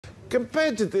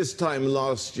compared to this time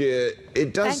last year,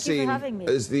 it does seem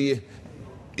as the...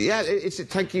 Yeah,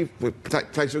 thank you.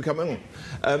 Thanks for coming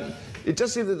on. It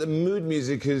does seem that the mood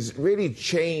music has really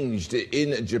changed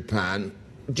in Japan.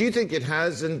 Do you think it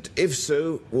has, and if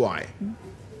so, why?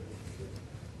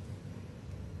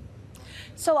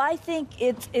 So I think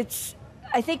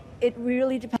I think it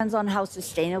really depends on how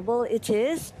sustainable it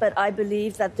is, but I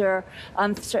believe that there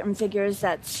are certain figures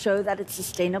that show that it's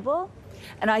sustainable.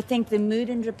 And I think the mood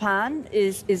in Japan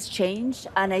is changed,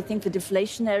 and I think the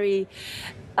deflationary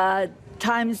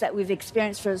times that we've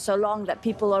experienced for so long, that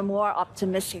people are more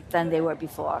optimistic than they were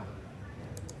before.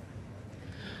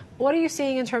 What are you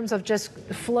seeing in terms of just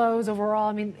flows overall?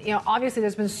 I mean, obviously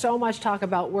there's been so much talk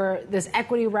about where this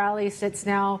equity rally sits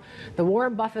now, the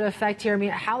Warren Buffett effect here. I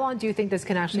mean, how long do you think this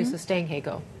can actually sustain,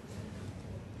 Keiko?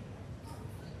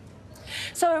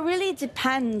 So it really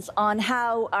depends on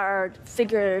how our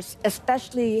figures,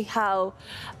 especially how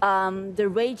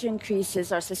the wage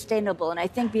increases are sustainable. And I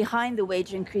think behind the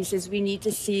wage increases, we need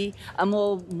to see a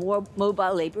more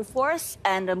mobile labor force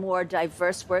and a more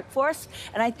diverse workforce.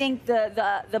 And I think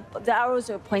the arrows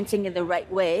are pointing in the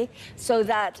right way so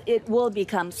that it will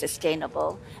become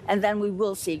sustainable. And then we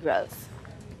will see growth.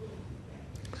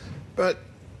 But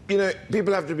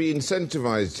people have to be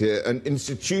incentivized here, and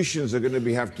institutions are going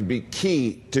to have to be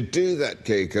key to do that,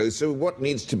 Keiko. So what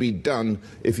needs to be done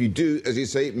if you do, as you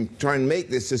say, try and make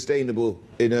this sustainable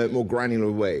in a more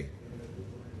granular way?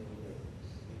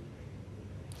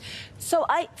 So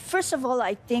first of all,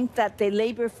 I think that the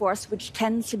labor force, which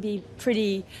tends to be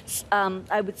pretty,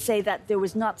 I would say that there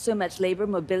was not so much labor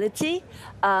mobility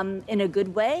in a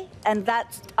good way, and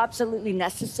that's absolutely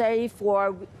necessary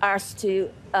for us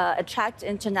to attract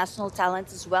international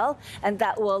talent as well, and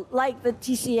that will, like the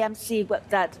TCMC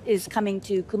that is coming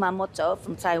to Kumamoto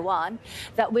from Taiwan,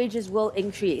 that wages will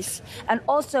increase. And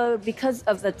also because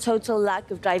of the total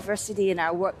lack of diversity in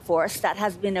our workforce, that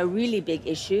has been a really big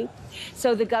issue.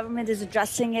 So the government is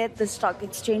addressing it, the stock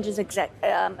exchange is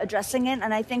addressing it,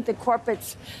 and I think the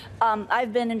corporates,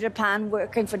 I've been in Japan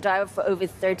working for Daiwa for over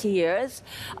 30 years,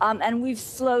 and we've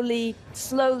slowly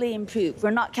improved.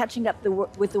 We're not catching up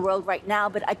with the world right now,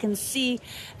 but I can see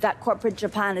that corporate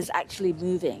Japan is actually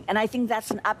moving. And I think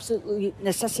that's an absolute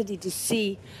necessity to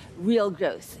see real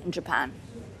growth in Japan.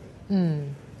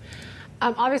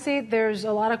 Obviously, there's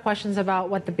a lot of questions about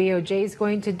what the BOJ is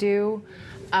going to do.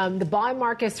 The bond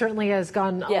market certainly has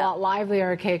gone a lot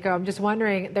livelier, Keiko. I'm just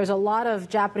wondering, there's a lot of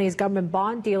Japanese government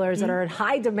bond dealers that are in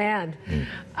high demand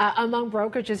among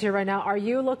brokerages here right now. Are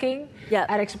you looking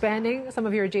at expanding some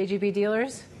of your JGB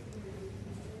dealers?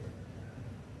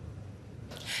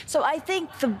 So I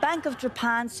think the Bank of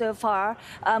Japan so far,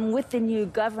 with the new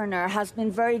governor, has been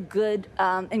very good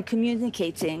in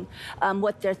communicating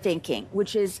what they're thinking,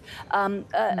 which is an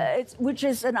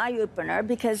eye-opener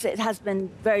because it has been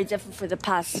very different for the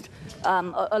past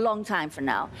a long time for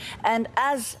now. And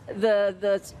as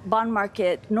the bond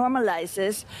market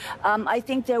normalizes, I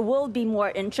think there will be more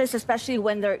interest, especially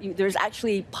when there's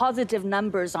actually positive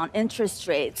numbers on interest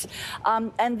rates,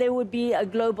 and there would be a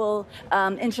global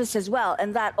interest as well,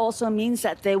 and that also means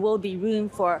that there will be room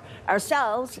for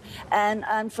ourselves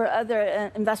and for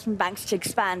other investment banks to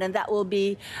expand, and that will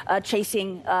be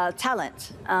chasing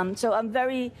talent. So I'm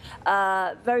very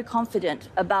confident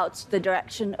about the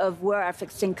direction of where our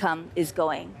fixed income is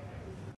going.